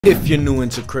If you're new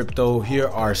into crypto, here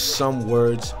are some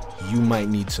words you might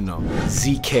need to know.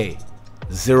 ZK,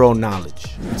 zero knowledge.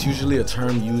 It's usually a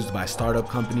term used by startup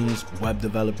companies, web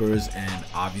developers, and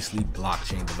obviously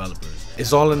blockchain developers.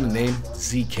 It's all in the name,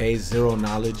 ZK, zero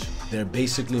knowledge. They're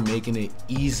basically making it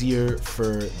easier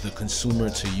for the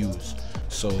consumer to use,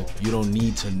 so you don't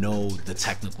need to know the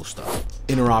technical stuff.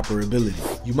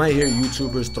 Interoperability. You might hear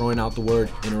YouTubers throwing out the word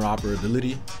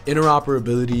interoperability.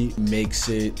 Interoperability makes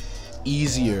it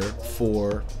easier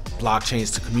for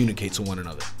blockchains to communicate to one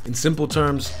another. In simple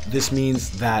terms, this means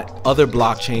that other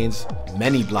blockchains,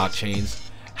 many blockchains,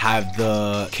 have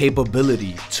the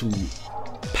capability to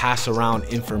pass around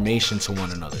information to one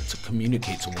another, to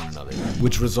communicate to one another,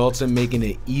 which results in making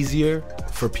it easier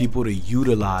for people to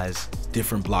utilize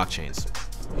different blockchains.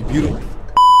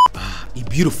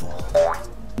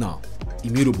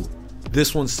 Immutable.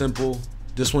 This one's simple.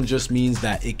 This one just means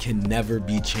that it can never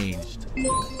be changed.